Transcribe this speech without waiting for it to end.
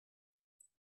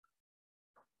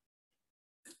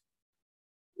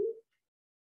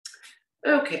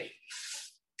Okay.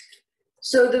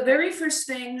 So the very first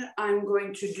thing I'm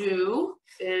going to do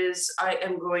is I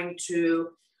am going to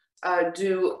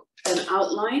do an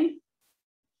outline.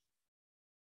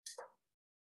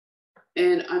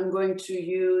 And I'm going to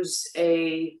use my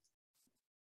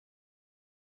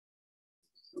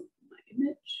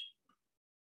image.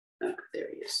 Oh, there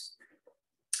he is.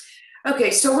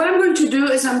 Okay, so what I'm going to do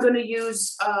is I'm going to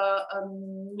use a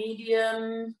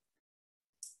medium.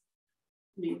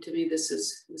 To me, this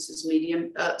is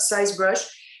medium size brush,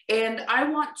 and I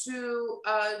want to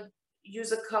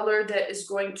use a color that is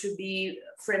going to be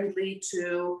friendly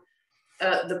to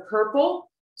the purple.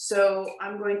 So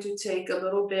I'm going to take a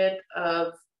little bit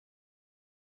of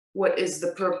what is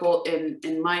the purple in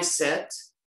my set,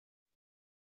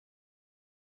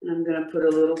 and I'm going to put a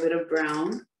little bit of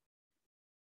brown.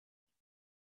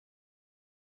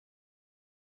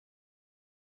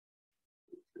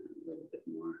 A little bit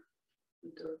more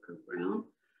darker brown.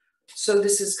 So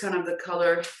this is kind of the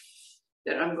color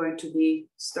that I'm going to be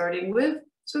starting with.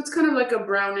 So it's kind of like a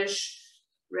brownish,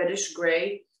 reddish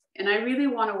gray. And I really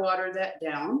want to water that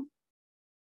down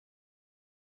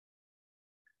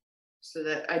so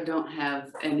that I don't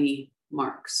have any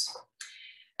marks.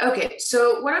 Okay,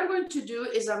 so what I'm going to do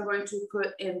is I'm going to put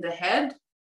in the head.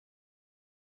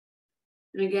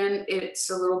 And again, it's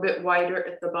a little bit wider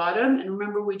at the bottom. And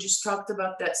remember, we just talked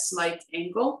about that slight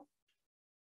angle.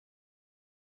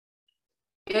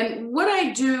 And what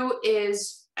I do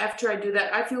is, after I do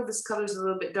that, I feel this color is a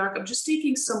little bit dark. I'm just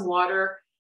taking some water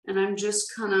and I'm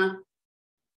just kind of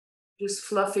just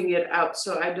fluffing it out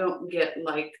so I don't get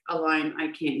like a line I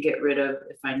can't get rid of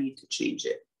if I need to change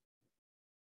it.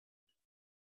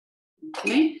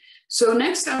 Okay, so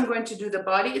next I'm going to do the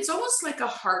body. It's almost like a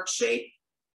heart shape,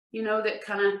 you know, that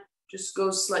kind of just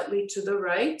goes slightly to the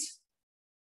right.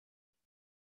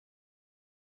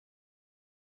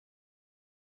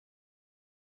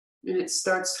 And it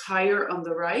starts higher on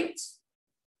the right.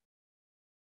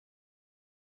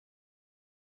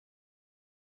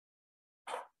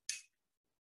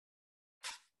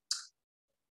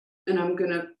 And I'm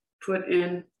gonna put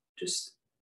in, just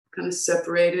kind of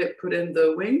separate it, put in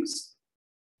the wings.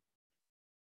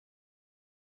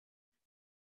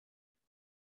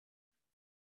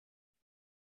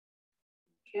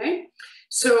 Okay,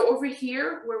 so over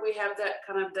here where we have that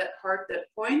kind of that heart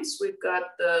that points, we've got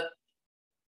the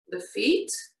feet.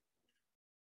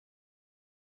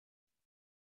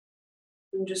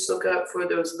 And just look out for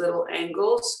those little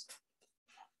angles.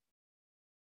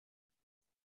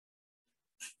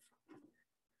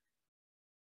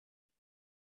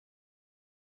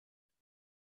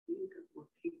 Got more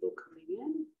people coming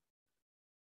in.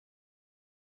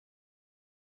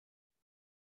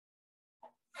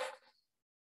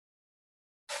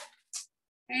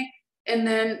 Okay, and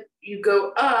then you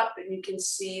go up and you can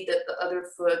see that the other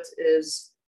foot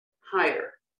is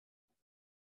higher.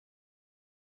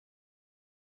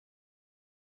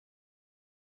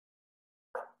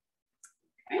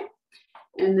 Okay,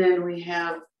 and then we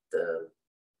have the,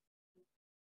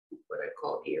 what I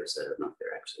call ears. I don't know if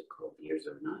they're actually called ears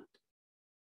or not.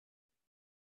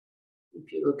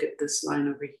 If you look at this line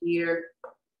over here,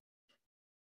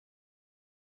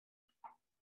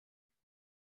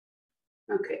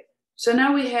 okay, so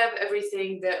now we have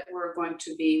everything that we're going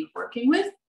to be working with.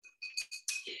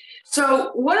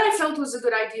 So what I felt was a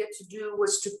good idea to do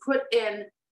was to put in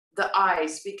the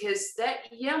eyes, because that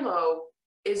yellow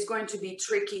is going to be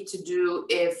tricky to do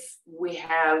if we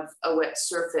have a wet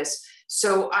surface.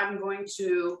 So I'm going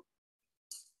to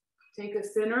take a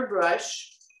thinner brush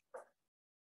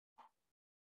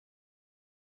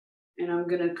and I'm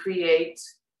going to create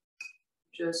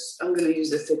I'm going to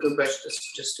use a thicker brush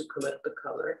just to collect the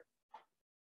color.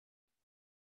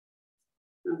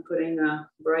 I'm putting a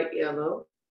bright yellow.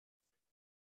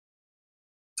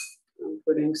 I'm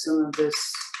putting some of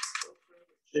this,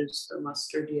 which is a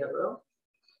mustard yellow.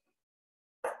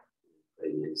 I'm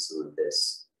putting in some of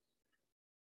this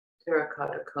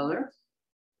terracotta color.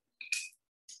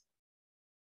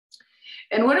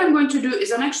 And what I'm going to do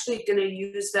is I'm actually going to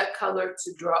use that color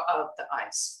to draw out the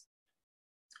eyes.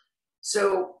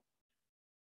 So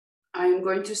I'm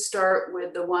going to start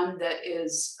with the one that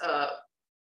is a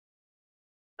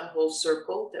whole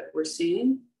circle that we're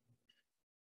seeing.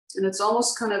 And it's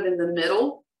almost kind of in the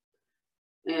middle.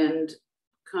 And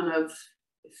kind of,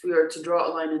 if we were to draw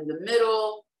a line in the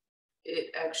middle,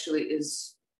 it actually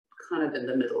is kind of in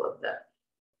the middle of that.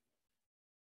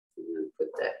 I'm going to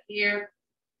put that here.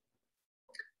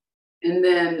 And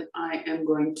then I am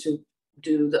going to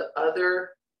do the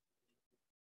other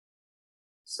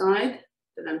side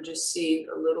that I'm just seeing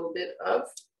a little bit of.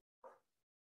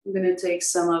 I'm going to take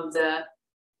some of that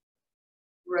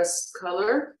rust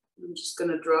color. I'm just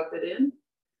going to drop it in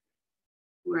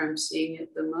where I'm seeing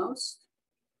it the most.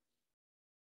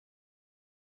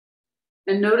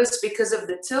 And notice because of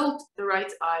the tilt, the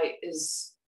right eye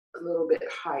is a little bit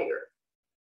higher.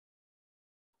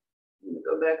 I'm going to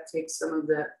go back, take some of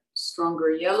that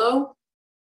stronger yellow,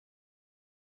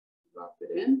 drop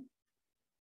it in.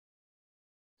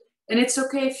 And it's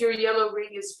okay if your yellow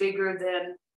ring is bigger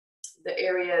than the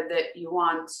area that you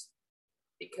want,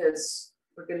 because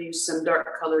we're going to use some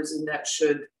dark colors and that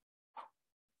should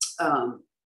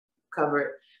cover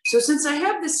it. So since I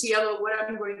have this yellow, what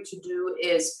I'm going to do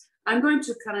is I'm going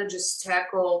to kind of just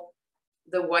tackle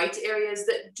the white areas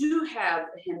that do have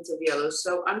a hint of yellow.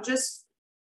 So I'm just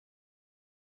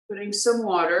putting some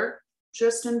water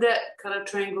just in that kind of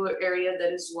triangular area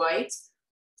that is white.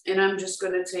 And I'm just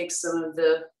going to take some of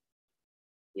the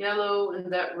yellow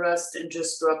and that rust and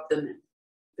just drop them in.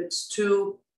 If it's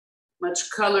too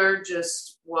much color,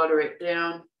 just water it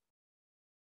down,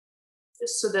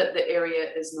 just so that the area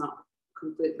is not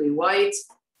completely white.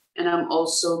 And I'm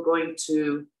also going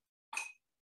to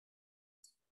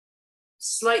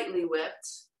slightly wet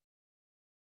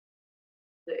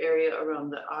the area around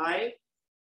the eye.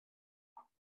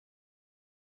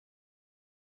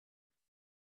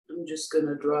 I'm just going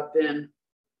to drop in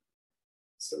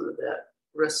some of that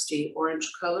rusty orange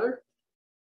color.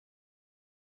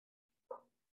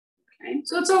 Okay,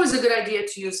 so it's always a good idea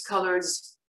to use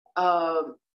colors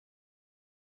that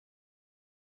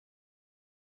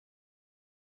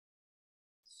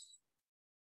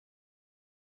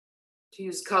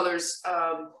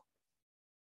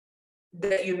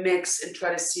you mix and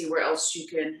try to see where else you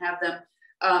can have them.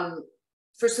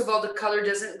 First of all, the color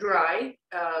doesn't dry.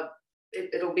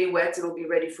 It'll be wet, it'll be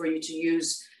ready for you to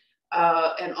use.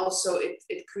 And also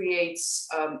it creates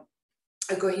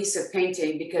a cohesive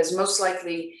painting, because most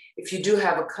likely if you do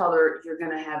have a color, you're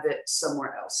gonna have it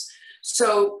somewhere else.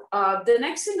 So the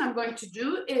next thing I'm going to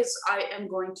do is I am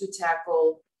going to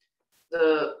tackle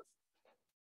the,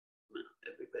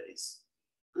 everybody's,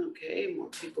 okay, more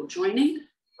people joining.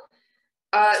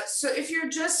 So if you're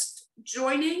just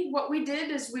joining, what we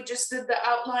did is we just did the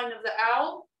outline of the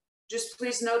owl. Just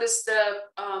please notice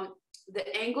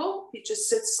the angle. It just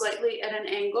sits slightly at an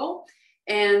angle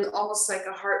and almost like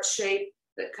a heart shape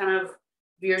that kind of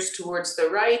veers towards the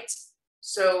right.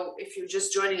 So if you're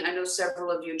just joining, I know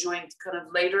several of you joined kind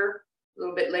of later, a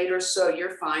little bit later, so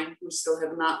you're fine. We still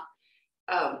have not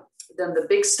done the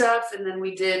big stuff. And then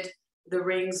we did the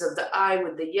rings of the eye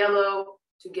with the yellow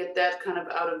to get that kind of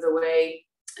out of the way.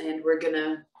 And we're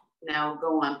gonna now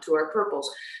go on to our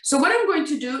purples. So what I'm going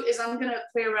to do is I'm gonna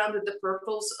play around with the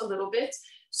purples a little bit.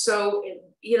 So,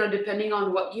 you know, depending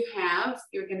on what you have,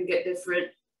 you're gonna get different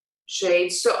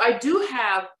shades. So I do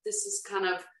have, this is kind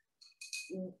of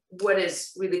what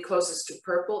is really closest to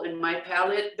purple in my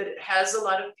palette, but it has a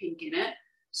lot of pink in it.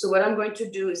 So what I'm going to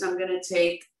do is I'm gonna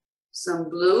take some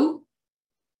blue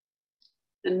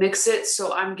and mix it,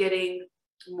 so I'm getting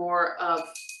more of,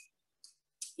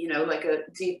 you know, like a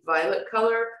deep violet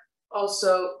color.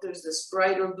 Also, there's this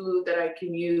brighter blue that I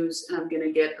can use, and I'm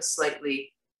gonna get a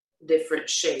slightly different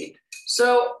shade.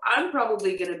 So I'm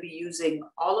probably gonna be using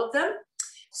all of them.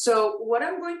 So what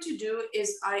I'm going to do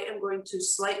is I am going to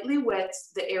slightly wet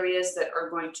the areas that are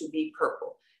going to be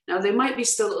purple. Now they might be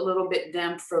still a little bit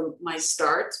damp from my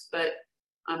start, but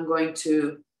I'm going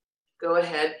to go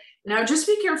ahead. Now just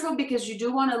be careful, because you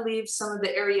do want to leave some of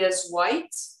the areas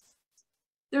white.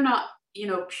 They're not, you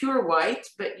know, pure white,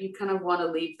 but you kind of want to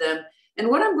leave them. And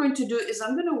what I'm going to do is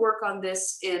I'm going to work on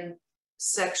this in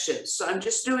sections. So I'm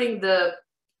just doing the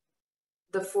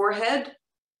forehead.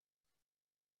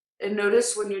 And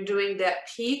notice when you're doing that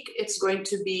peak, it's going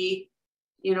to be,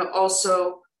 you know,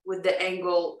 also with the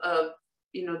angle of,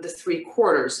 you know, the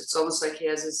 3/4. It's almost like he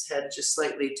has his head just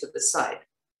slightly to the side.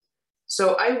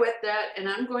 So I wet that, and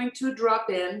I'm going to drop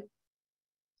in.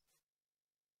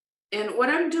 And what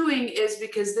I'm doing is,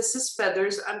 because this is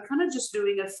feathers, I'm kind of just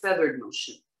doing a feathered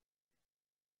motion.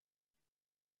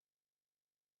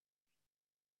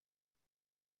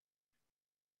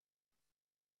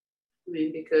 I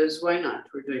mean, because why not?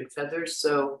 We're doing feathers.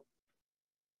 So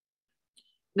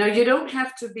now you don't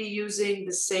have to be using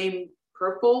the same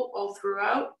purple all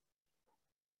throughout.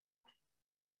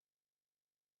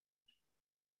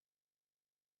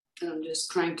 And I'm just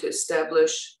trying to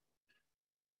establish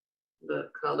the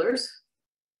colors.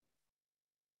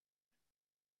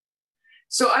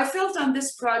 So I felt on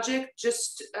this project,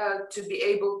 just to be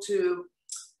able to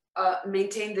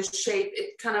maintain the shape,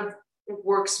 it kind of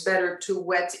works better to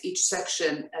wet each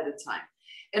section at a time.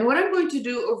 And what I'm going to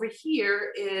do over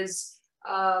here is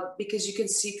because you can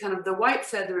see kind of the white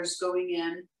feathers going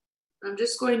in. I'm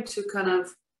just going to kind of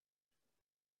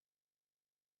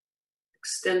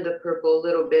extend the purple a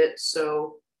little bit,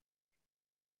 so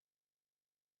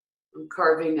I'm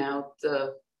carving out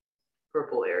the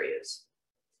purple areas.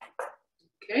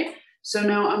 Okay, so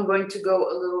now I'm going to go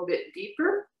a little bit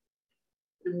deeper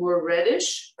and more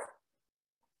reddish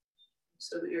in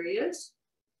some areas.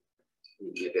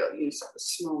 Maybe I'll use a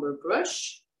smaller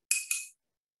brush.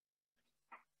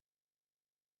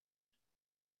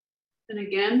 And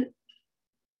again,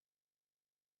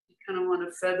 you kind of want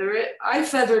to feather it. I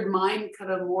feathered mine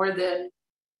kind of more than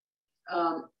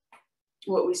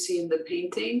what we see in the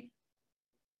painting.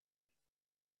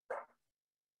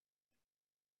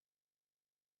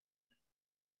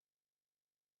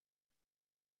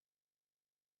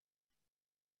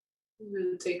 I'm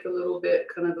going to take a little bit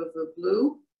kind of a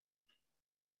blue.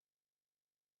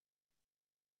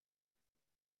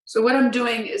 So what I'm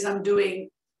doing is I'm doing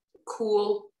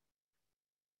cool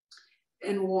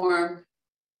and warm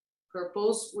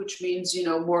purples, which means, you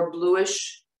know, more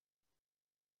bluish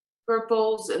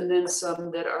purples, and then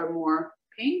some that are more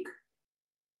pink.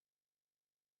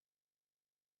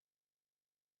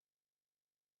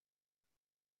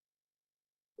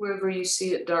 Wherever you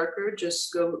see it darker,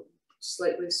 just go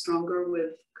slightly stronger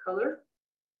with color.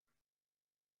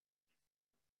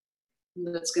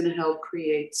 And that's going to help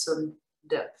create some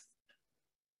depth.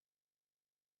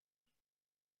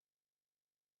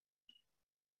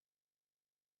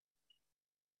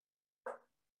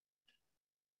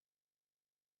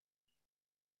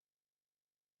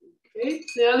 Okay,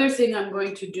 the other thing I'm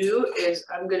going to do is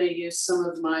I'm going to use some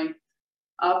of my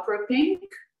opera pink,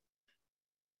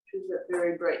 which is that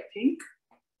very bright pink.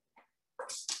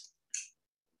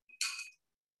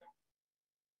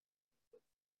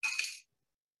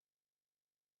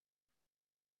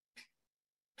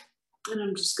 And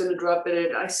I'm just going to drop it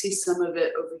in. I see some of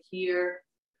it over here,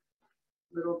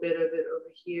 a little bit of it over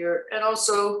here. And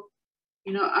also,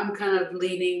 you know, I'm kind of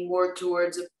leaning more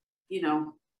towards, you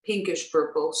know, pinkish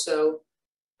purple. So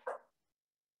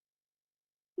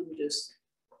I'm just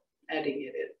adding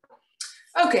it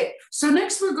in. Okay, so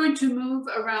next we're going to move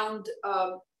around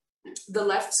the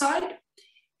left side.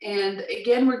 And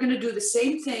again, we're going to do the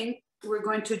same thing. We're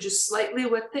going to just slightly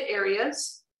wet the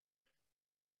areas.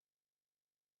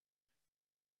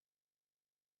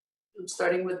 I'm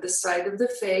starting with the side of the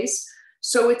face.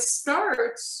 So it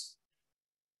starts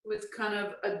with kind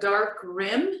of a dark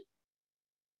rim.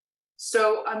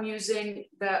 So I'm using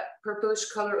that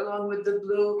purplish color along with the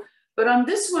blue. But on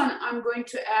this one, I'm going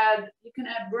to add, you can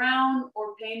add brown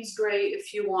or Payne's gray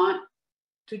if you want,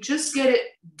 to just get it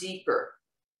deeper.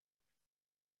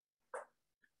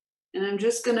 And I'm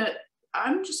just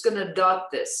gonna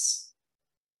dot this.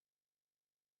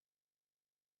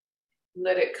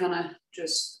 Let it kind of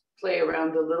just play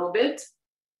around a little bit.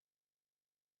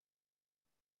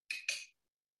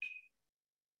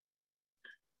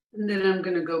 And then I'm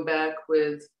going to go back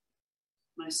with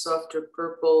my softer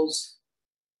purples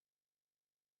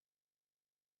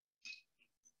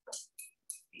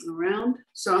around.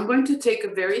 So I'm going to take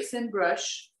a very thin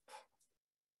brush,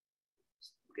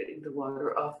 getting the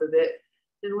water off of it.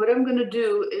 And what I'm going to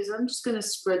do is I'm just going to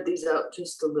spread these out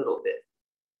just a little bit.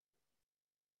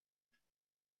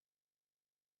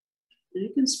 And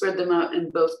you can spread them out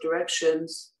in both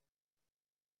directions.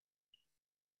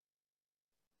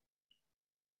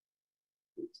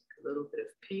 Take a little bit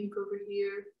of pink over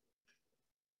here.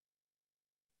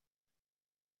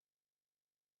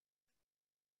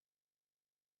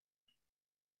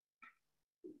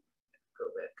 Go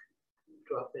back and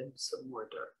drop in some more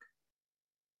dark.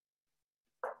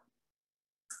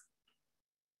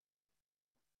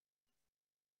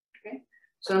 Okay,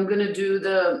 so I'm going to do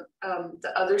the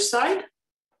other side,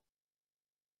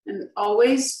 and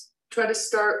always try to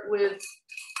start with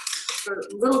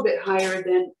a little bit higher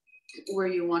than where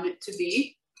you want it to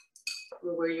be,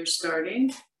 or where you're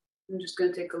starting. I'm just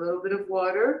going to take a little bit of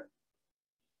water.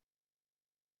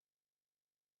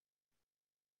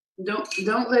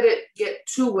 Don't let it get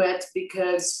too wet,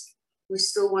 because we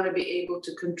still want to be able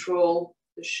to control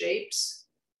the shapes.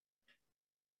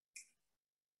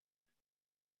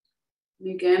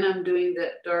 And again, I'm doing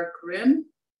that dark rim.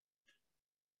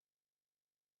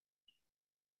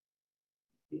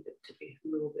 Need it to be a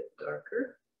little bit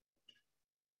darker.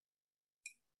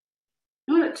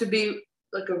 I want it to be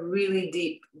like a really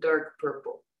deep dark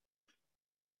purple.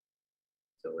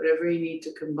 So whatever you need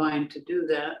to combine to do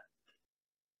that.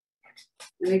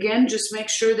 And again, just make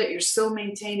sure that you're still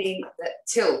maintaining that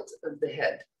tilt of the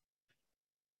head.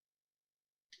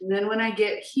 And then when I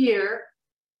get here,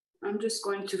 I'm just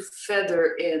going to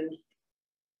feather in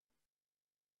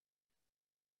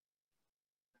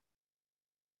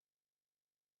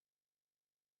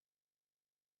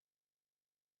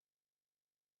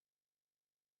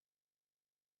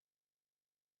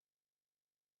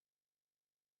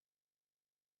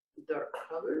dark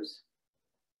colors.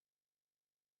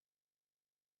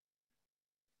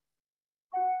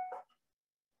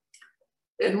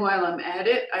 And while I'm at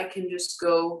it, I can just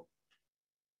go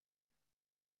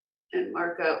and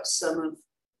mark out some of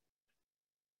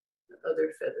the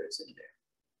other feathers in there.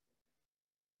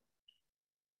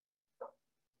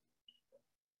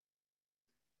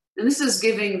 And this is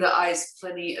giving the eyes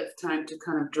plenty of time to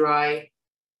kind of dry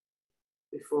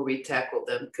before we tackle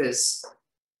them, because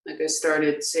like I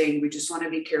started saying, we just want to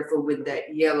be careful with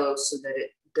that yellow so that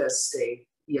it does stay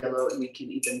yellow and we can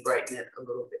even brighten it a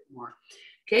little bit more.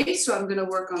 Okay, so I'm going to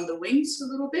work on the wings a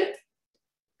little bit.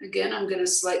 Again, I'm going to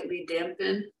slightly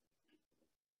dampen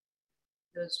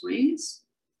those wings.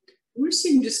 We're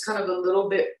seeing just kind of a little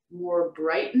bit more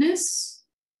brightness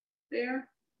there,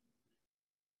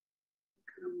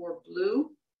 kind of more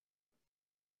blue.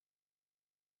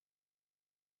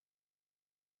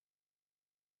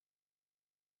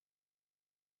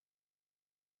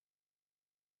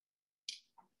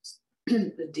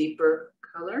 The deeper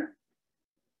color.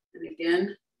 And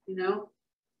again, you know,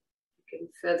 you can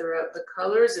feather out the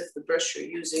colors. If the brush you're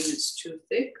using is too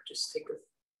thick, just take a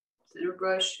thinner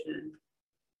brush, and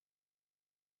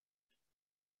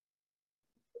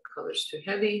the color's too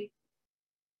heavy,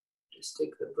 just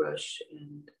take the brush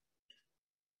and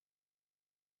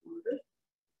move it.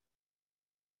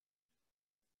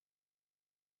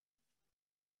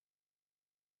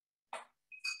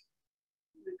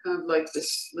 I kind of like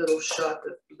this little shot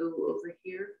of blue over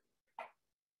here.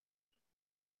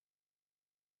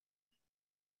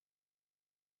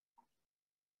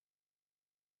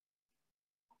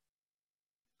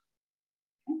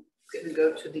 I'm going to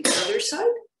go to the other side,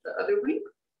 the other wing.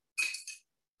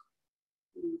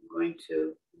 I'm going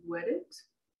to wet it.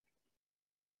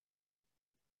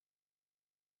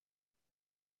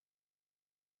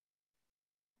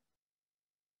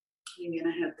 You're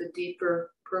going to have the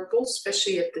deeper purple,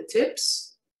 especially at the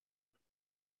tips.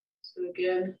 So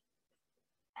again,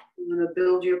 I'm going to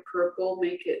build your purple,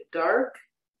 make it dark.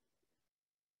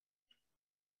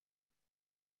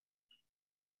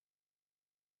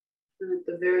 And at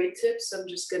the very tips, I'm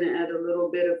just going to add a little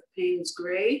bit of Payne's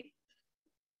Gray,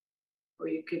 or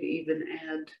you could even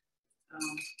add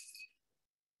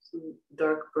some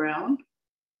dark brown.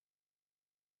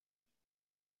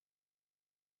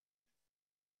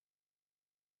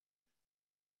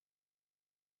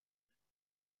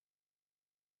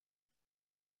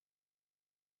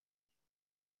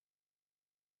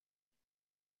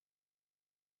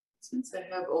 Since I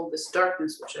have all this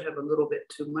darkness, which I have a little bit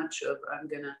too much of, I'm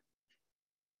going to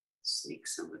sneak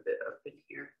some of it up in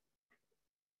here.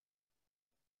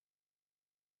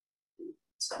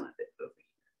 Some of it over here.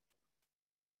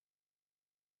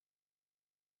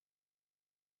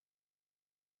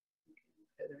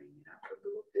 Feathering it out a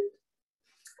little bit.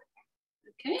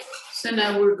 Okay, so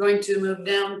now we're going to move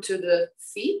down to the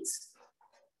feet.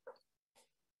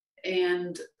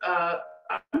 And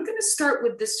I'm going to start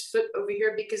with this foot over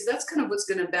here because that's kind of what's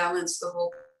going to balance the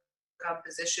whole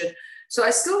composition. So I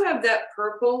still have that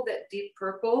purple, that deep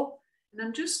purple, and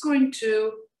I'm just going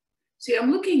to, see,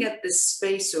 I'm looking at this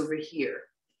space over here,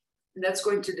 and that's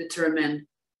going to determine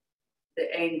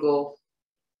the angle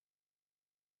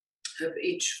of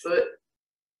each foot.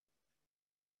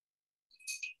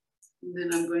 And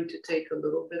then I'm going to take a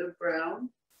little bit of brown.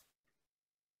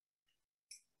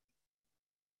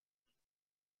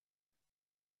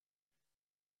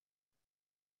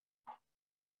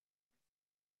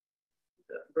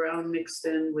 Brown mixed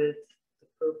in with the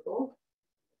purple.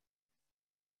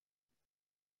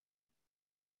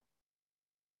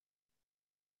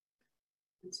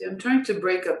 And see, I'm trying to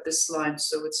break up this line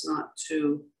so it's not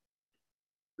too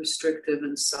restrictive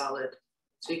and solid.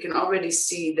 So you can already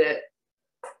see that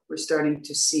we're starting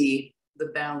to see the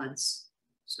balance.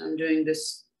 So I'm doing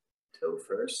this toe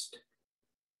first.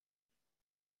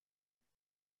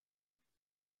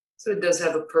 So it does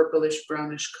have a purplish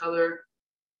brownish color.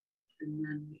 And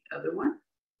then the other one.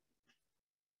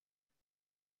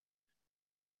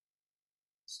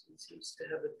 So it seems to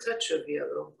have a touch of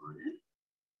yellow on it.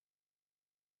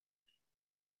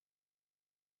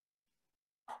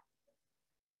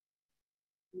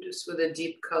 And just with a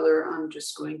deep color, I'm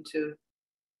just going to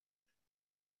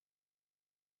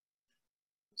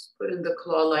just put in the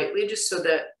claw lightly, just so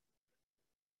that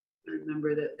I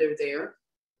remember that they're there.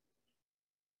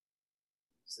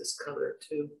 Use this color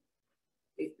to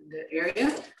deepen that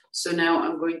area. So now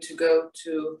I'm going to go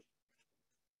to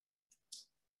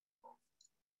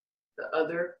the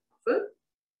other foot,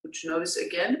 which notice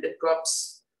again, it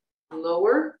drops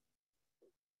lower.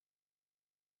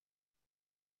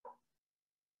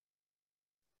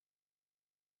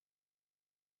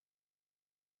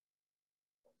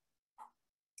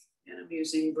 And I'm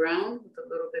using brown with a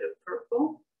little bit of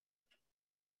purple.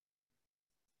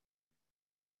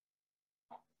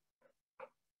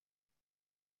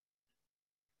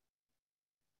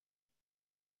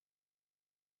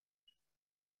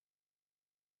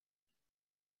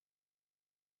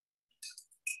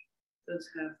 Does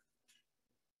have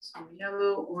some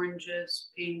yellow, oranges,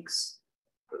 pinks,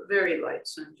 but very light,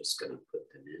 so I'm just going to put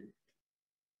them in.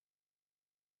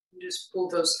 And just pull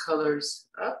those colors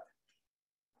up.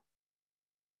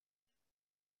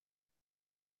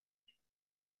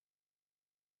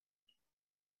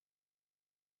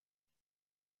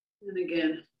 And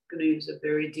again, I'm going to use a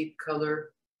very deep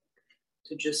color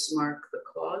to just mark the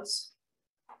claws.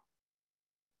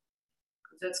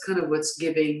 That's kind of what's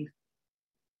giving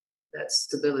that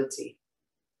stability.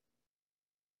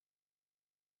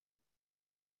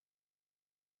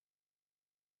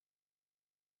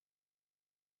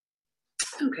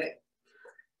 Okay,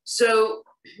 so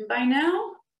by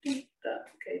now, okay,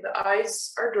 the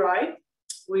eyes are dry.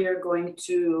 We are going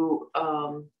to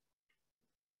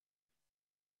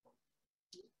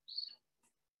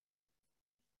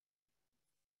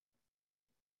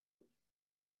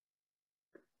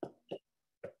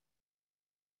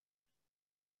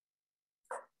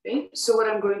okay, so what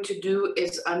I'm going to do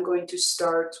is I'm going to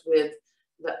start with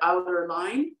the outer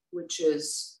line, which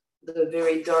is the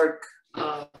very dark,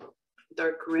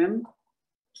 dark rim.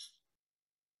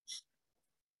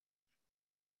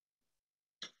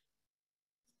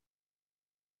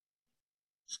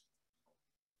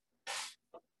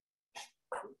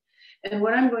 And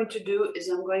what I'm going to do is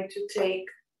I'm going to take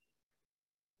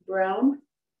brown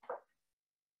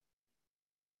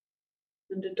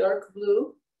and a dark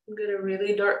blue and get a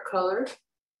really dark color.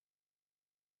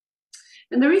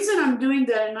 And the reason I'm doing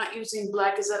that and not using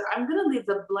black is that I'm going to leave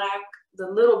the black, the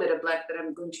little bit of black that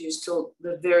I'm going to use till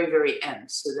the very, very end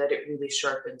so that it really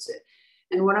sharpens it.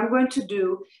 And what I'm going to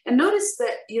do, and notice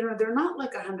that, you know, they're not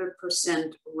like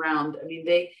 100% round. I mean,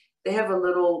 they have a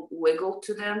little wiggle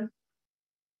to them.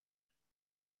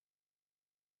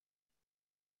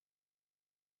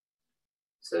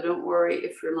 So don't worry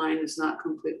if your line is not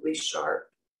completely sharp.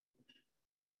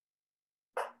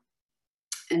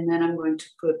 And then I'm going to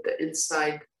put the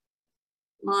inside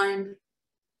line.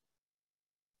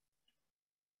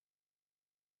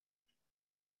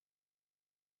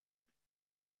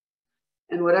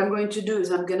 And what I'm going to do is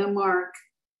I'm going to mark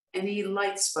any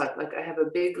light spot, like I have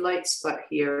a big light spot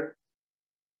here.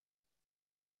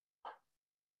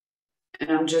 And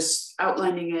I'm just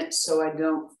outlining it so I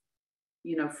don't,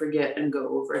 you know, forget and go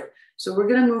over it. So we're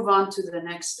going to move on to the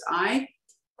next eye.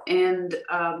 And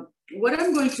what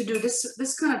I'm going to do,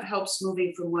 this kind of helps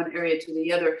moving from one area to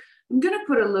the other. I'm going to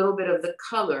put a little bit of the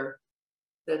color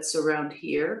that's around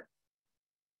here,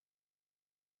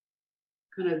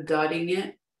 kind of dotting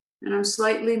it. And I'm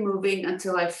slightly moving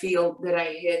until I feel that I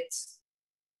hit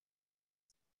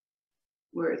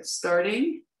where it's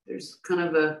starting. There's kind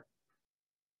of a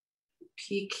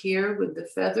peak here with the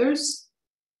feathers.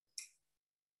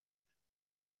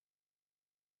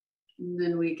 And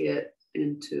then we get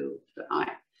into the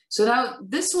eye. So now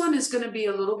this one is going to be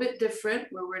a little bit different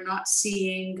where we're not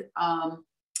seeing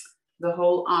the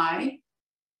whole eye.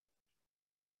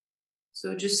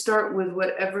 So just start with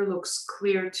whatever looks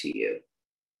clear to you.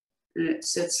 And it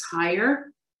sits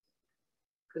higher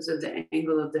because of the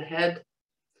angle of the head.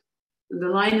 And the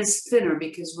line is thinner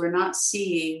because we're not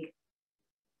seeing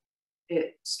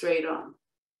it straight on.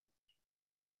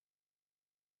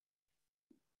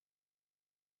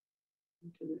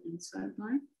 Into the inside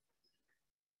line.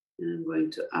 And I'm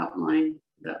going to outline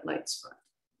that light spot.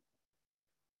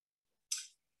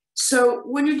 So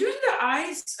when you're doing the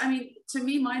eyes, I mean, to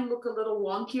me, mine look a little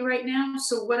wonky right now.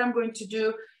 So what I'm going to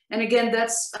do, and again,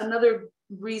 that's another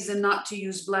reason not to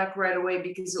use black right away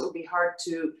because it will be hard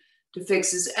to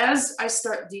fix, is as I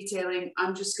start detailing,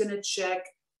 I'm just going to check,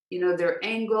 you know, their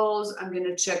angles. I'm going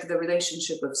to check the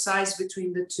relationship of size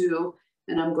between the two,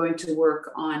 and I'm going to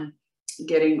work on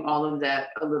getting all of that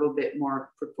a little bit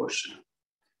more proportional.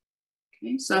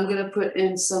 Okay, so I'm going to put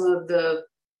in some of the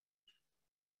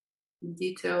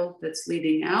detail that's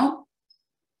leading out.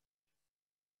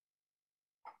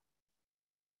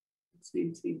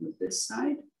 Same thing with this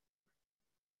side.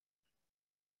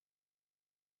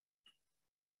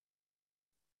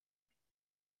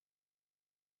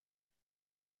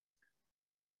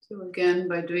 So again,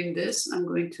 by doing this, I'm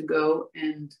going to go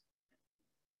and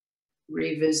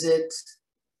revisit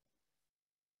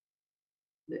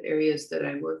the areas that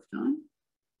I worked on.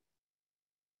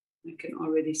 I can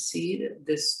already see that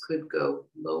this could go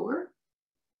lower.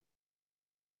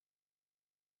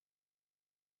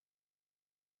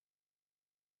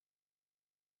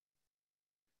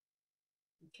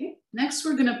 Okay, next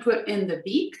we're gonna put in the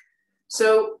beak.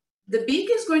 So the beak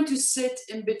is going to sit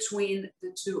in between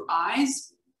the two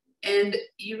eyes, and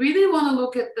you really wanna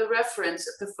look at the reference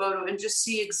of the photo and just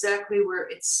see exactly where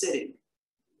it's sitting.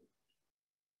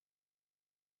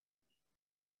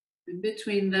 In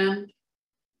between them.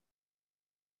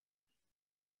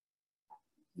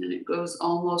 And it goes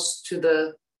almost to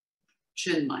the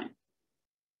chin line.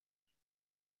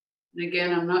 And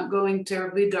again, I'm not going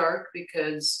terribly dark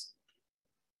because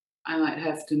I might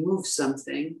have to move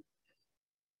something.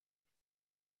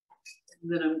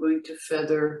 And then I'm going to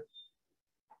feather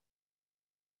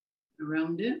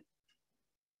around it.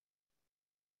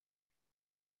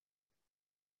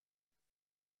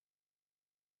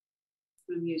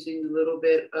 I'm using a little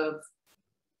bit of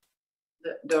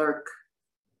that dark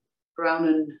brown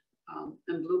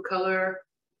and blue color,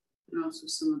 and also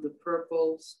some of the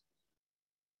purples.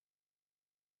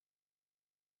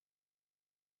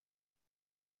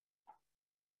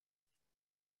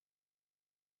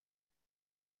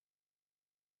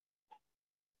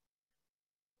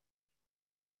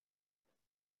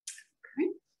 Okay.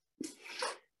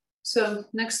 So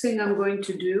next thing I'm going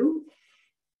to do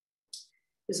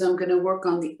is I'm going to work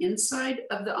on the inside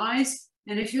of the eyes.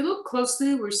 And if you look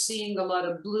closely, we're seeing a lot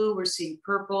of blue, we're seeing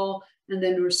purple, and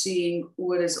then we're seeing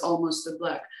what is almost a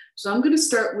black. So I'm going to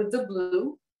start with the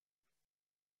blue.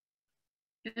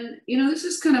 And you know, this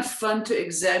is kind of fun to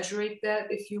exaggerate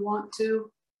that if you want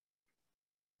to.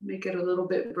 Make it a little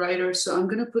bit brighter. So I'm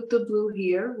going to put the blue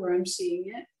here where I'm seeing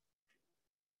it.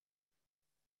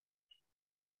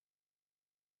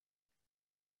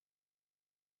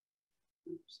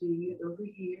 I'm seeing it over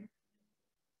here.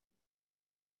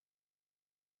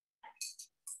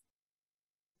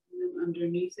 And then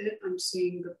underneath it, I'm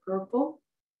seeing the purple.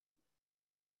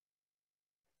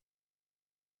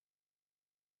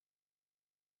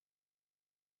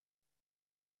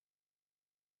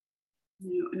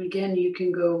 You know, and again, you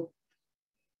can go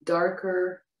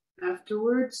darker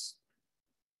afterwards,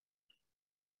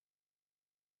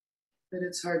 but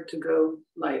it's hard to go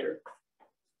lighter.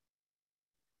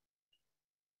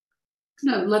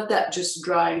 No, let that just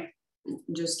dry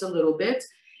just a little bit.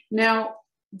 Now,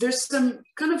 there's some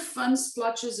kind of fun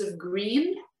splotches of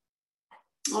green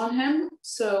on him.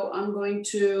 So I'm going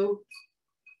to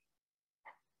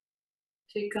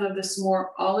take kind of this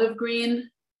more olive green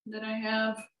that I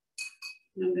have.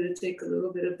 And I'm going to take a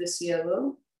little bit of this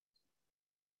yellow.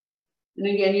 And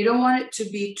again, you don't want it to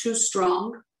be too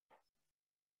strong.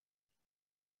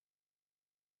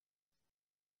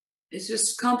 It's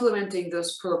just complementing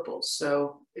those purples.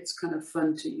 So it's kind of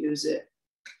fun to use it.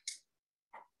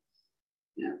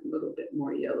 Yeah, a little bit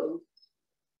more yellow.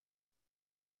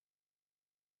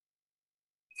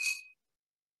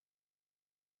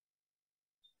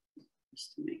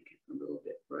 Just to make it a little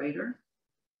bit brighter.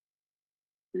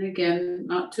 And again,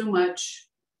 not too much.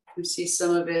 We see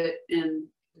some of it in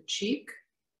the cheek.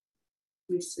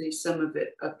 We see some of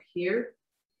it up here.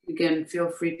 Again, feel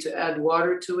free to add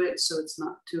water to it so it's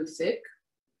not too thick.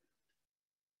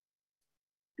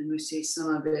 And we see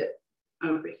some of it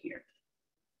over here.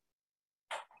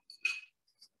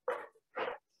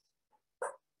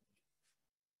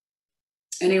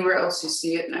 Anywhere else you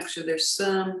see it, and actually there's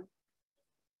some,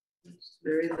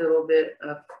 very little bit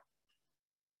up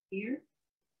here.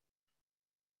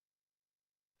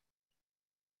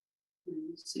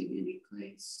 I'm seeing any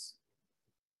place.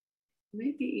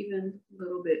 Maybe even a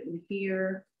little bit in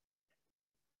here.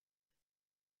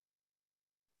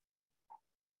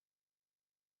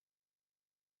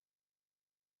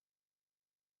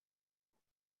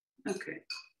 Okay.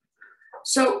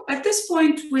 So at this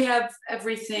point, we have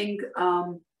everything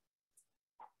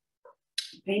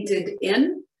painted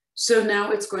in. So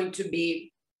now it's going to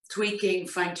be tweaking,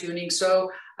 fine tuning.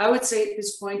 So I would say at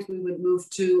this point, we would move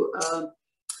to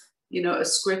you know, a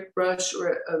script brush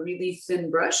or a really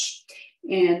thin brush.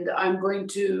 And I'm going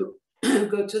to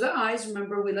go to the eyes.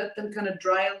 Remember, we let them kind of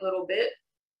dry a little bit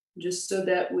just so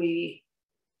that we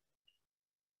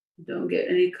don't get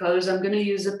any colors. I'm going to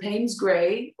use a Payne's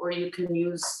gray, or you can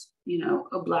use, you know,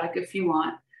 a black if you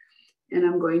want. And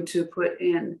I'm going to put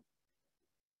in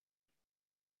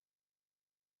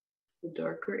the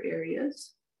darker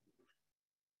areas,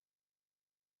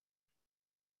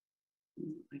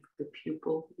 like the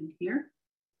pupil in here.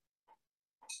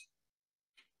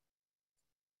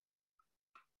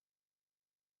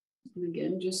 And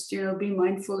again, just, you know, be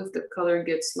mindful if the color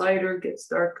gets lighter, gets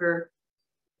darker.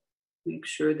 Make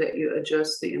sure that you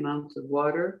adjust the amount of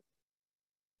water.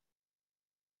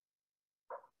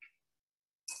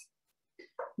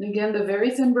 And again, the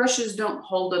very thin brushes don't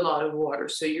hold a lot of water,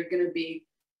 so you're going to be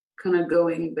kind of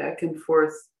going back and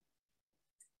forth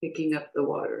picking up the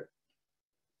water.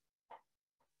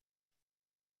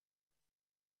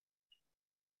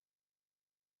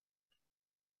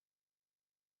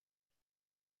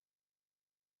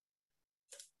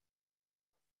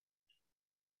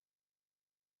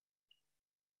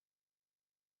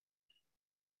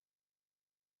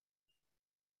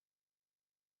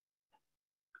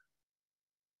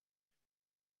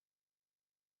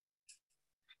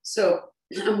 So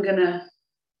I'm gonna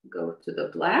go to the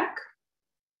black.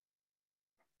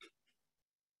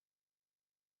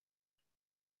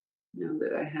 Now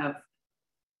that I have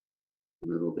a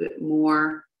little bit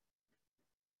more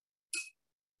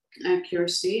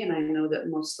accuracy, and I know that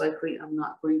most likely I'm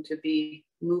not going to be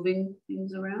moving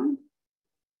things around.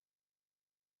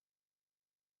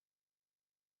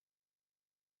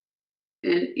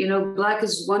 And you know, black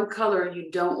is one color you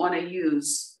don't want to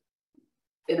use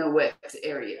in a wet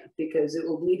area because it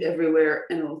will bleed everywhere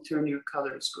and it will turn your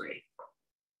colors gray.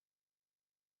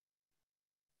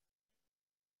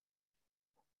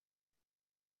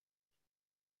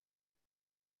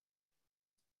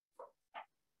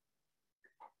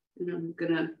 And I'm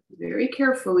gonna very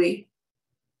carefully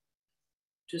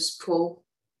just pull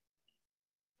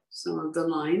some of the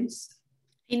lines.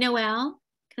 Hey, Noelle,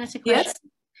 can I ask a question? Yes.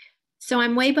 So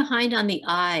I'm way behind on the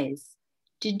eyes.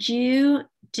 Did you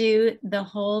do the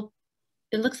whole,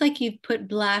 it looks like you put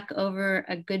black over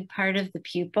a good part of the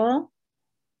pupil.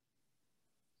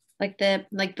 Like the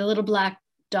little black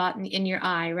dot in your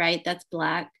eye, right? That's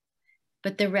black.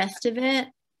 But the rest of it,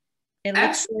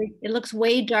 it looks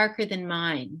way darker than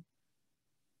mine.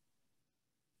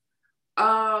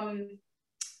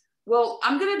 Well,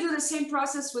 I'm gonna do the same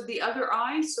process with the other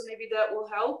eye, so maybe that will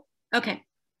help. Okay.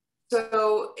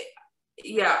 So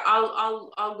yeah,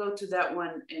 I'll go to that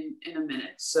one in a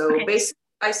minute. So okay. Basically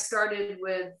I started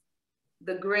with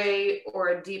the gray or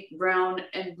a deep brown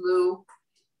and blue,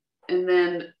 and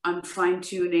then I'm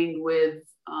fine-tuning with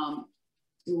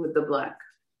the black.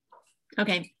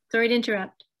 Okay, sorry to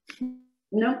interrupt.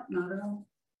 No, not at all.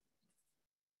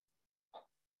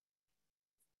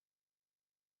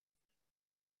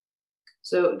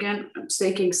 So again, I'm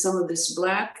taking some of this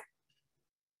black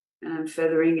and I'm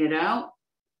feathering it out.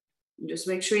 And just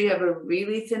make sure you have a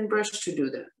really thin brush to do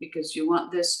that, because you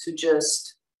want this to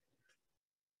just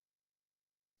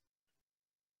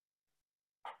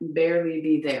barely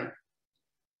be there.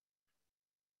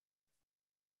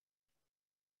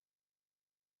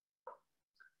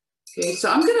 Okay,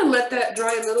 so I'm gonna let that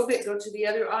dry a little bit, go to the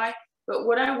other eye. But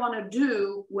what I wanna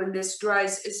do when this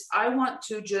dries is I want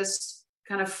to just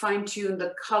kind of fine tune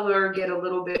the color, get a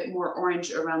little bit more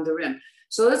orange around the rim.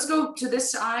 So let's go to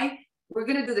this eye. We're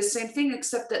gonna do the same thing,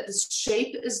 except that the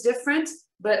shape is different.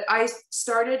 But I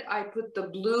put the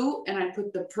blue and I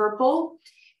put the purple.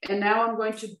 And now I'm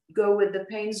going to go with the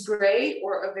Payne's Gray,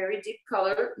 or a very deep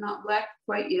color, not black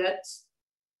quite yet.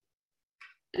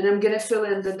 And I'm gonna fill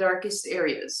in the darkest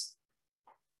areas.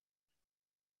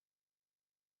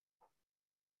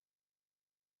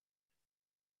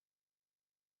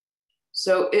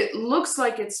 So it looks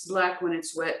like it's black when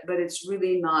it's wet, but it's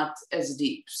really not as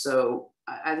deep. So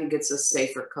I think it's a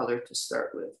safer color to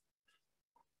start with.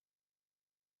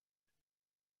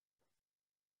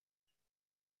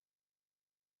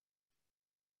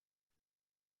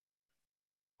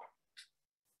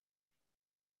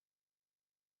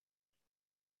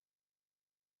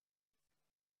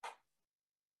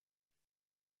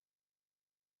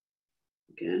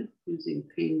 Again, using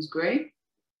Payne's Gray.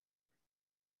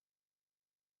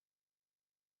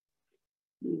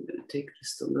 I'm going to take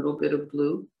just a little bit of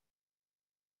blue.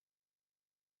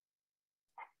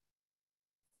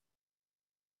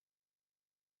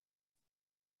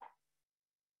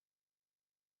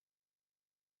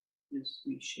 Just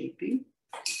reshaping.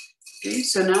 Okay,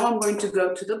 so now I'm going to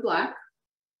go to the black.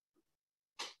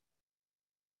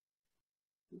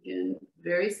 Again,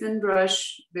 very thin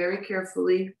brush, very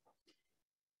carefully.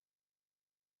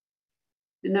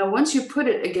 And now once you put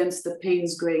it against the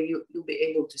Payne's Gray, you'll be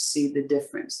able to see the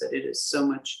difference, that it is so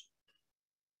much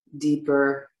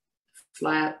deeper,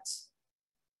 flat.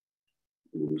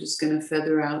 And I'm just going to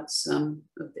feather out some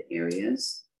of the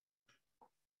areas.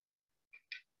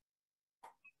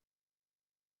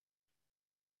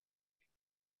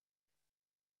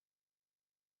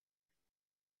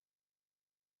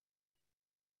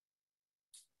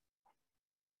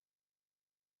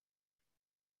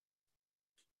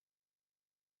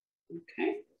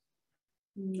 Okay,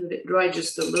 let it dry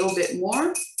just a little bit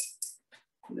more.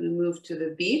 I'm going to move to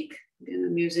the beak. Again,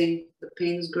 I'm using the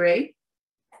Payne's Gray.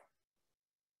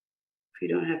 If you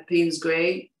don't have Payne's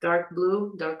Gray, dark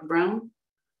blue, dark brown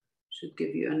should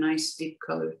give you a nice deep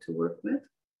color to work with.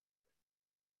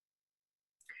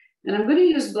 And I'm going to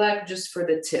use black just for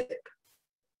the tip,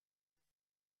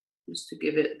 just to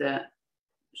give it that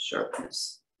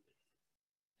sharpness.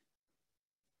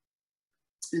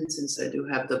 And since I do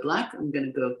have the black, I'm going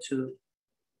to go to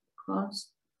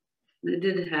cross. And I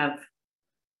did have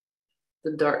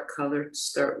the dark color to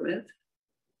start with.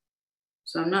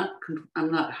 So I'm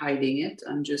not hiding it.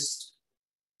 I'm just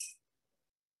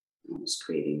almost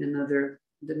creating another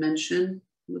dimension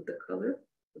with the color,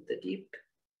 with the deep.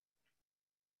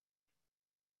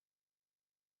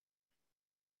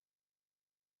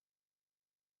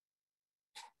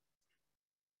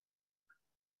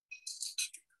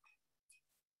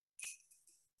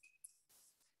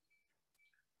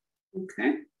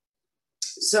 Okay.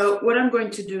 So what I'm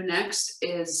going to do next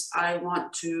is I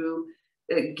want to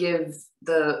give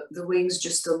the wings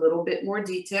just a little bit more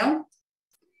detail.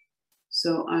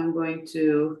 So I'm going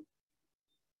to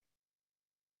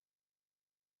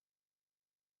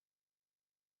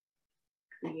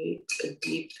create a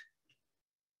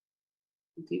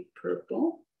deep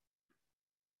purple.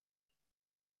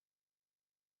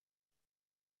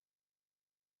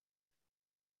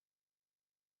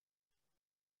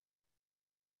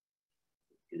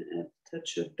 I'm going to add a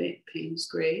touch of Payne's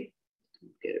gray to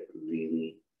get it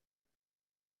really,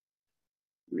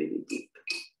 really deep.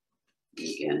 And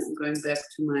again, I'm going back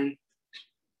to my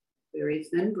very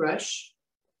thin brush.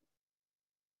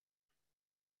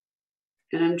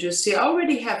 And I'm just, see, I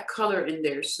already have color in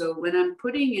there. So when I'm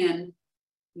putting in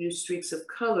new streaks of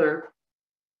color,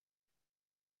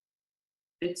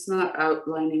 it's not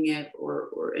outlining it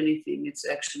or anything. It's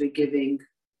actually giving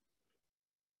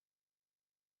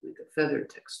like a feather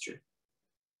texture.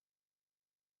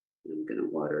 I'm going to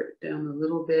water it down a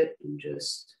little bit and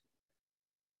just,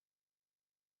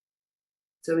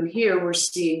 so in here we're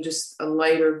seeing just a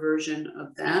lighter version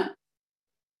of that.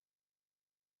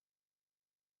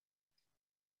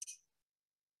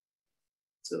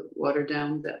 So water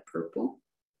down that purple.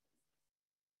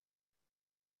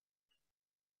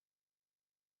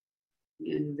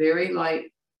 And very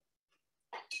light,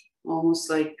 almost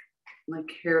like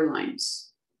hairlines.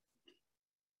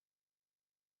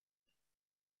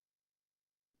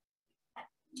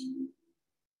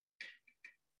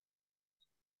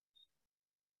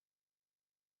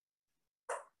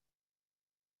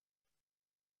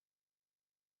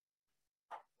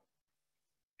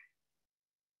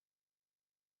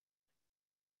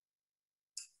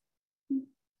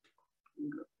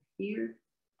 Go here.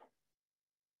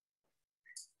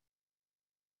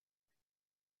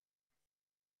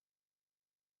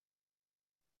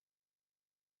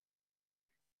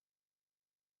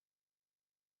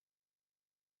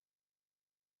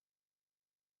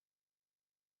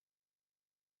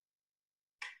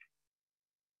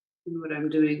 And what I'm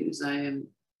doing is I am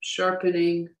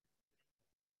sharpening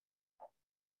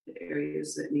the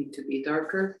areas that need to be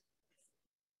darker.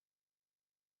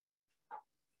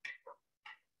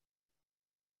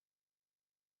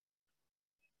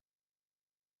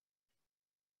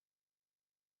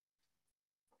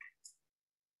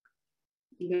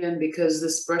 Again, because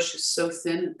this brush is so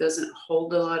thin, it doesn't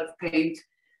hold a lot of paint.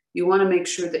 You want to make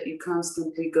sure that you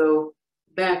constantly go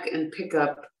back and pick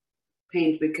up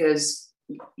paint because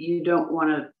you don't want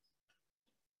to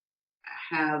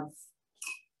have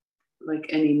like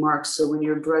any marks. So when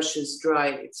your brush is dry,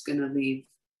 it's going to leave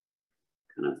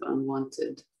kind of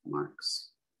unwanted marks.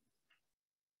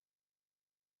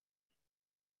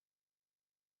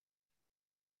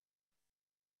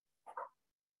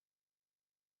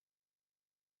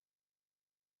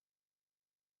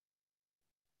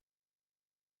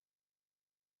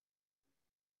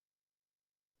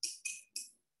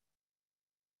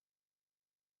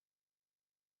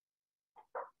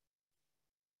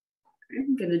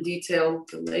 I'm going to detail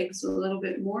the legs a little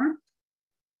bit more.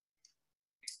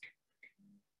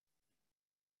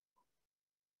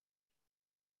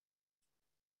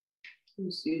 I'm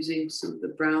just using some of the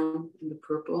brown and the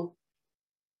purple.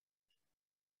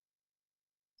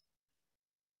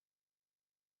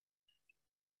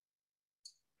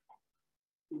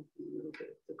 A little bit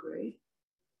of the gray.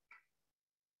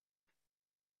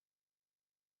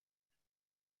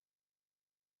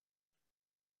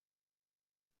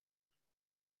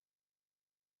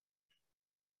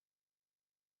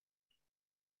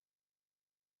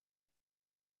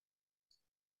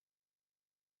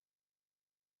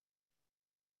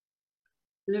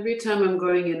 And every time I'm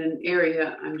going in an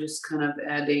area, I'm just kind of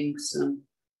adding some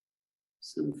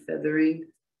feathering.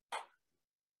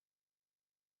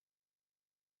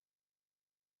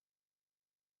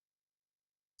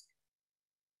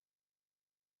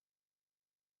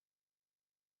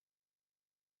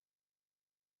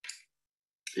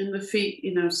 And the feet,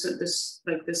 you know, so this,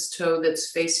 like this toe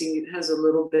that's facing, it has a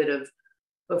little bit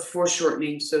of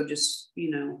foreshortening. So just,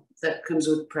 you know, that comes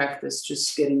with practice,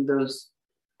 just getting those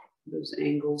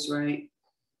angles right.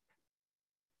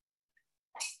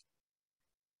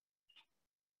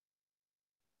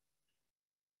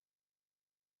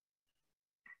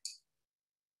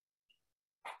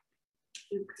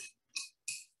 Okay.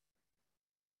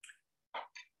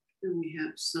 And we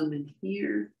have some in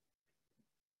here.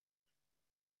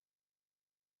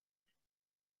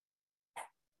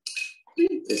 I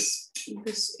think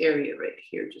this area right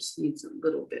here just needs a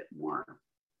little bit more.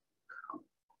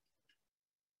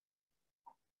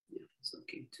 Yeah, it's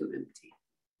looking too empty.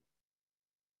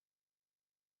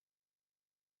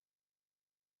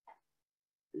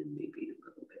 And maybe a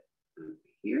little bit over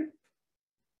here.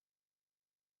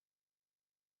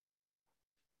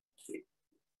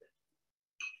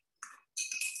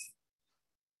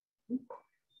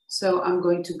 So I'm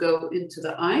going to go into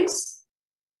the eyes,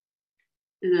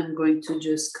 and I'm going to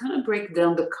just kind of break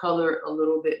down the color a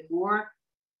little bit more.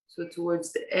 So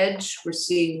towards the edge, we're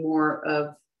seeing more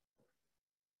of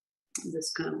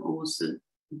this kind of almost an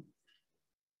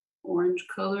orange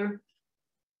color.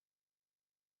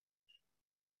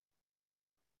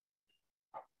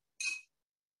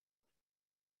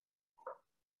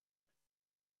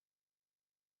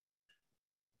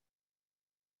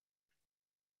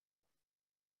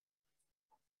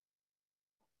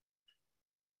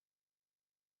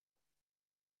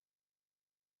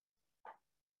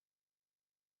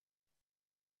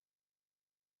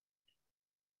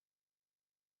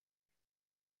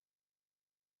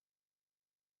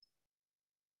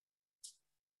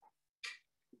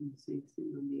 And same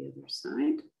thing on the other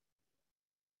side.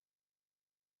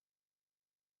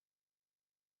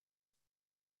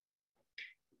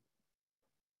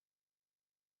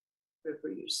 Wherever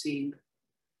you're seeing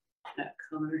that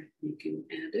color, you can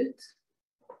add it.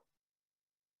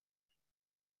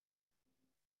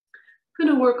 I'm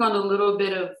going to work on a little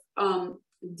bit of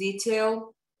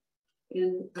detail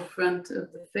in the front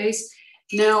of the face.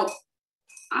 Now,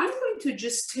 I'm going to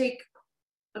just take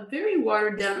a very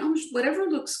watered down, whatever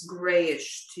looks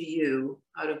grayish to you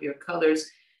out of your colors.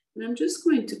 And I'm just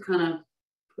going to kind of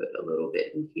put a little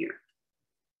bit in here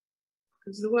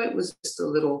because the white was just a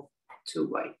little too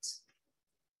white.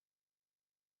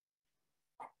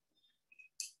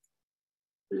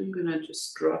 I'm gonna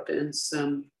just drop in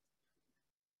some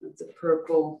of the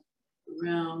purple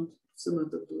around, some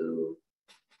of the blue.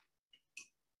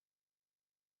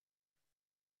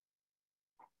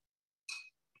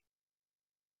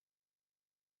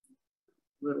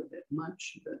 A little bit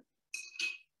much, but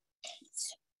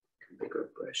it's a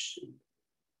bigger brush.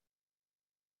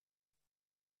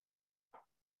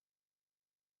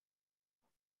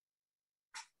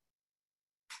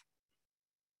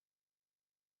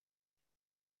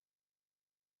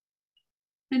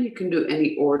 And you can do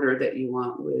any order that you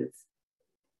want with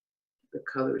the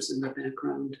colors in the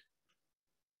background.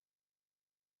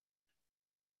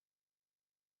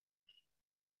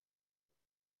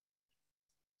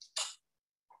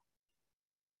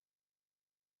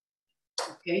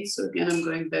 Okay, so again, I'm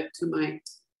going back to my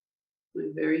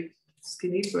very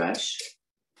skinny brush.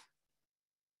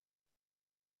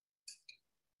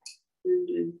 And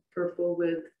in purple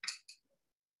with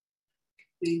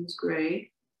Payne's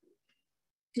gray.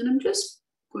 And I'm just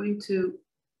going to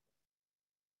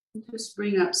just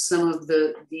bring up some of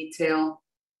the detail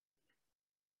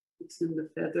that's in the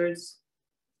feathers.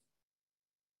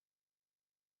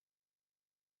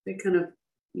 They kind of,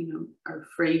 you know, are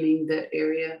framing that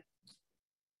area.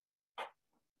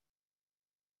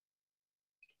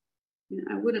 And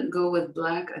I wouldn't go with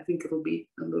black. I think it'll be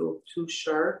a little too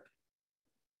sharp.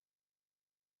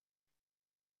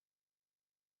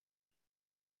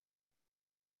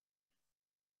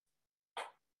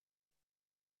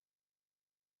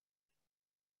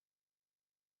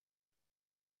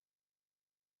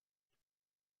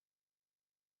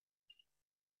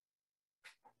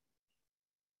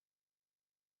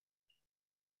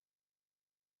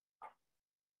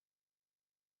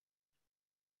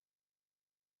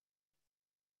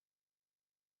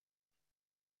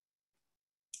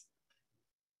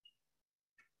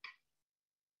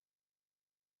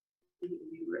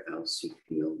 Anywhere else you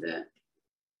feel that.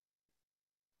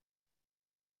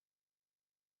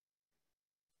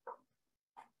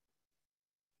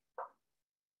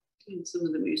 And some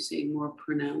of them you're seeing more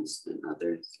pronounced than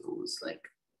others, almost like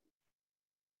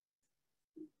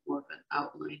more of an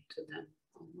outline to them,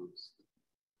 almost.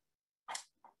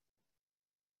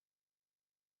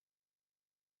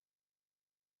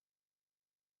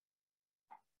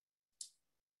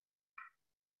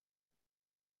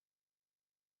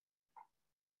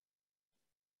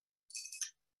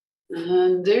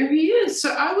 And there he is.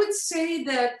 So I would say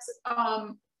that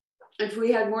if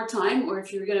we had more time, or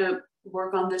if you're gonna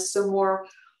work on this some more,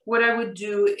 what I would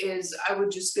do is I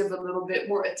would just give a little bit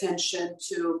more attention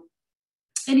to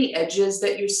any edges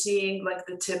that you're seeing, like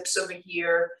the tips over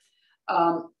here.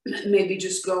 Maybe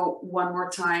just go one more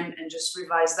time and just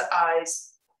revise the eyes.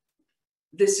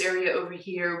 This area over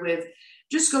here with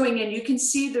just going in, you can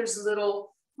see there's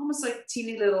little, almost like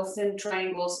teeny little thin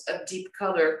triangles of deep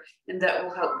color, and that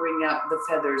will help bring out the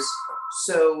feathers.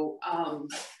 So,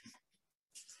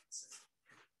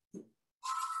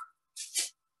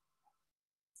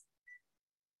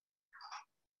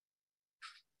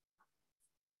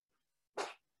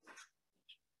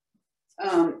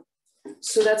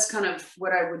 so that's kind of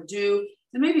what I would do.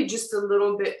 And maybe just a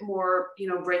little bit more, you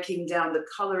know, breaking down the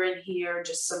color in here,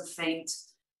 just some faint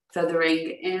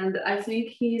feathering. And I think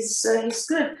he's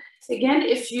good. Again,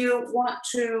 if you want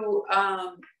to,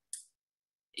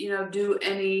 you know, do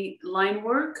any line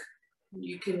work,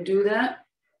 you can do that.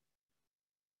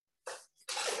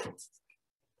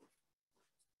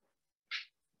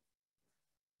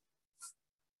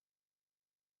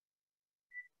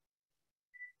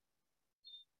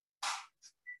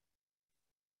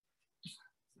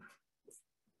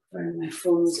 Sorry, my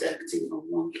phone's acting all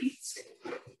wonky.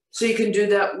 So you can do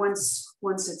that once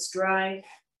it's dry.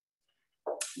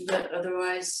 But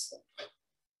otherwise,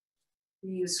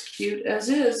 he is cute as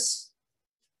is.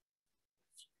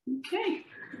 Okay.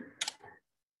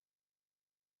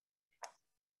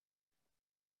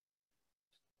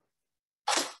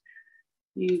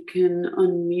 You can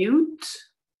unmute.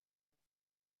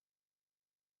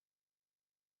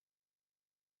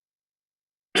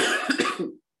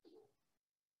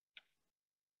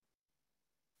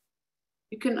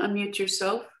 You can unmute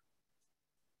yourself.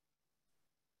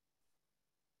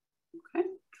 Okay.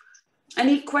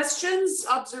 Any questions,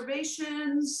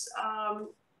 observations?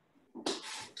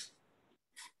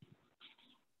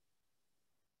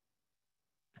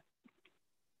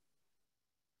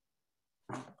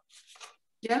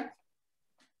 Yeah.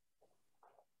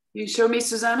 You show me,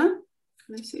 Susanna?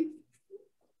 Can I see?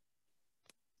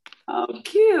 Oh,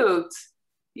 cute.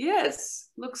 Yes,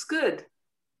 looks good.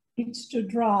 It's too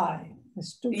dry.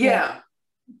 It's too Yeah,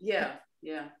 yeah,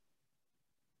 yeah.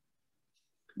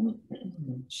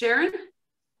 Sharon?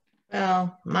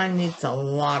 Well, mine needs a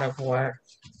lot of work.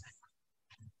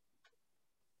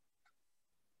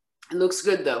 It looks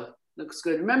good though. Looks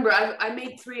good. Remember, I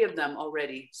made 3 of them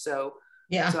already, so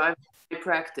Yeah. So I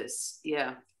practice.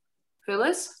 Yeah.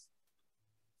 Phyllis?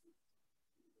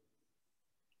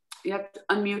 You have to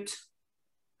unmute.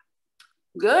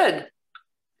 Good.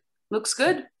 Looks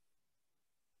good.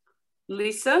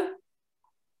 Lisa?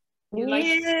 You like?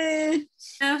 Yeah,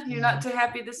 you're not too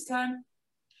happy this time?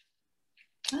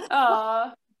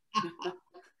 Aw. It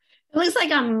looks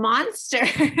like a monster.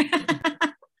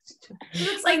 It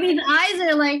looks like these eyes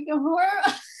are like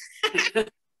horrible.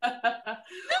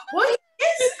 Well, he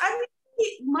is. I mean,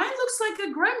 mine looks like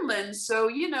a gremlin, so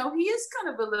you know he is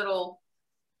kind of a little,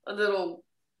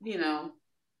 you know,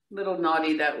 little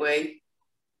naughty that way.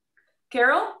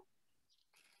 Carol?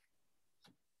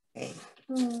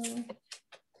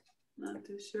 Not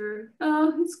too sure.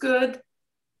 Oh, it's good.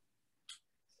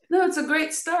 No, it's a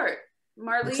great start.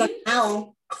 Marlene? Like,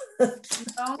 ow.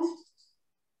 No.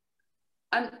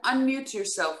 Unmute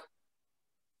yourself.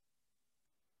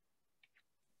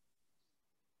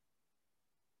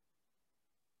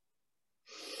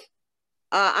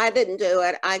 I didn't do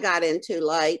it. I got in too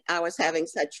late. I was having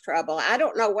such trouble. I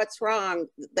don't know what's wrong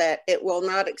that it will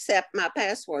not accept my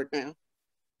password now.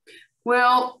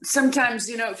 Well, sometimes,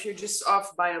 you know, if you're just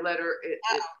off by a letter,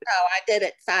 No, I did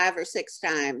it 5 or 6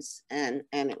 times and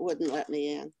it wouldn't let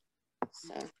me in.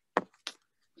 So.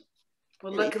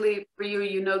 Well, luckily for you,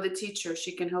 you know the teacher.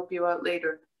 She can help you out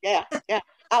later. Yeah,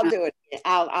 I'll do it.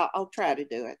 I'll try to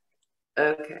do it.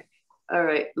 Okay. All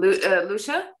right.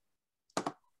 Lucia?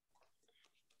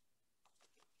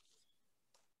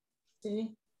 See?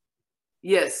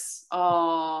 Yes.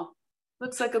 Oh,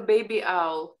 looks like a baby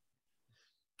owl.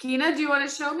 Kina, do you want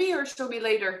to show me or show me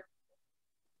later?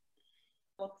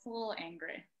 Looks a little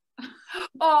angry.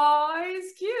 Oh,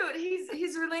 he's cute.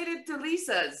 He's related to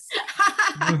Lisa's.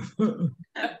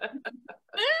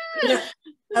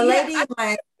 A lady in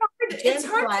my It's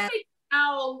hard class. to make an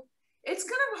owl. It's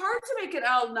kind of hard to make an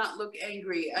owl not look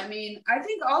angry. I mean, I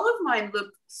think all of mine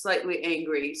look slightly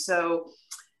angry. So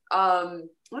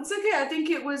that's okay. I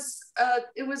think it was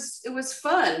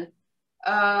fun.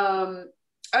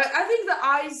 I think the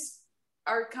eyes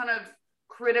are kind of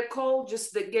critical,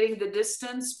 just getting the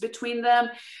distance between them.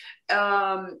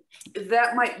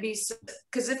 That might be,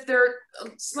 because if they're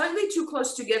slightly too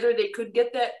close together, they could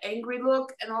get that angry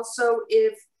look. And also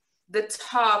if the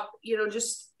top, you know,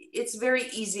 just, it's very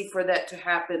easy for that to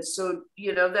happen. So,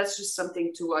 you know, that's just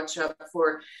something to watch out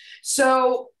for.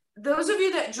 So those of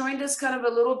you that joined us kind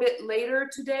of a little bit later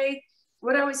today,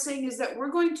 what I was saying is that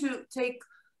we're going to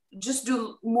just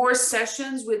do more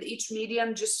sessions with each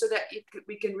medium just so that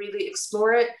we can really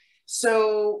explore it.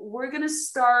 So we're going to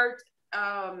start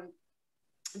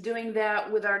doing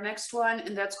that with our next one,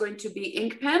 and that's going to be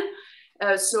ink pen.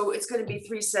 So it's going to be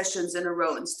 3 sessions in a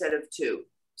row instead of 2.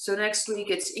 So next week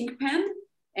it's ink pen,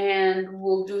 and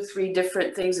we'll do 3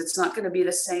 different things. It's not going to be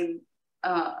the same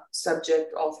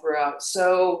subject all throughout.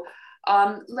 So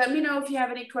let me know if you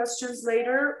have any questions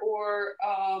later, or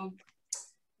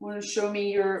want to show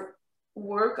me your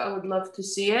work. I would love to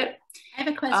see it. I have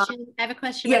a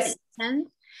question. Yes.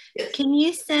 Yes. Can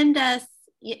you send us,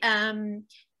 you know,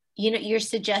 your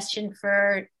suggestion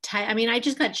for type? I mean, I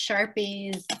just got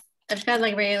Sharpies. I've got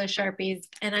like regular Sharpies,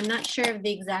 and I'm not sure of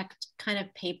the exact kind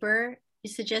of paper you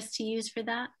suggest to use for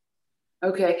that.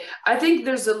 Okay. I think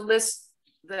there's a list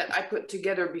that I put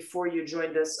together before you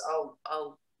joined us.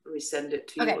 I'll resend it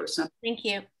to you or something. Thank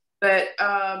you.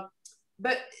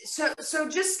 But so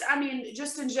just, I mean,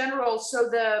 just in general, so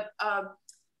the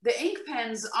ink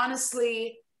pens,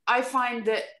 honestly, I find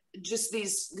that just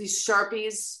these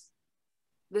Sharpies,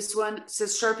 this one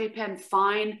says Sharpie pen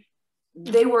fine.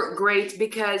 They work great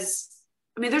because,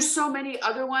 I mean, there's so many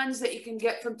other ones that you can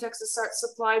get from Texas Art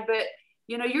Supply, but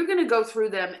you know, you're going to go through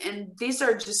them, and these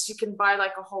are just, you can buy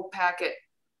like a whole packet,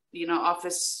 you know,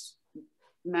 Office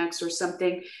Max or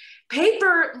something.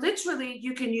 Paper, literally,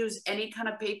 you can use any kind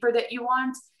of paper that you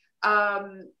want.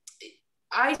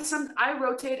 I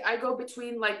rotate, I go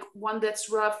between like one that's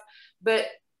rough, but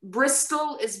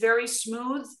Bristol is very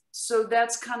smooth. So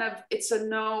that's kind of, it's a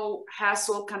no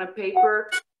hassle kind of paper.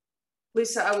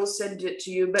 Lisa, I will send it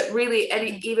to you, but really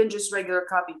even just regular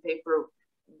copy paper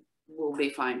will be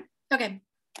fine. Okay.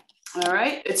 All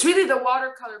right. It's really the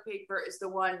watercolor paper is the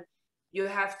one you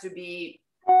have to be,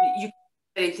 you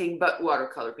anything but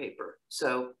watercolor paper.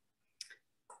 So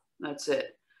that's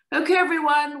it. Okay,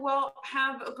 everyone. Well,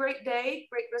 have a great day,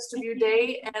 great rest of your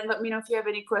day. And let me know if you have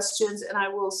any questions, and I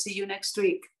will see you next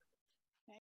week.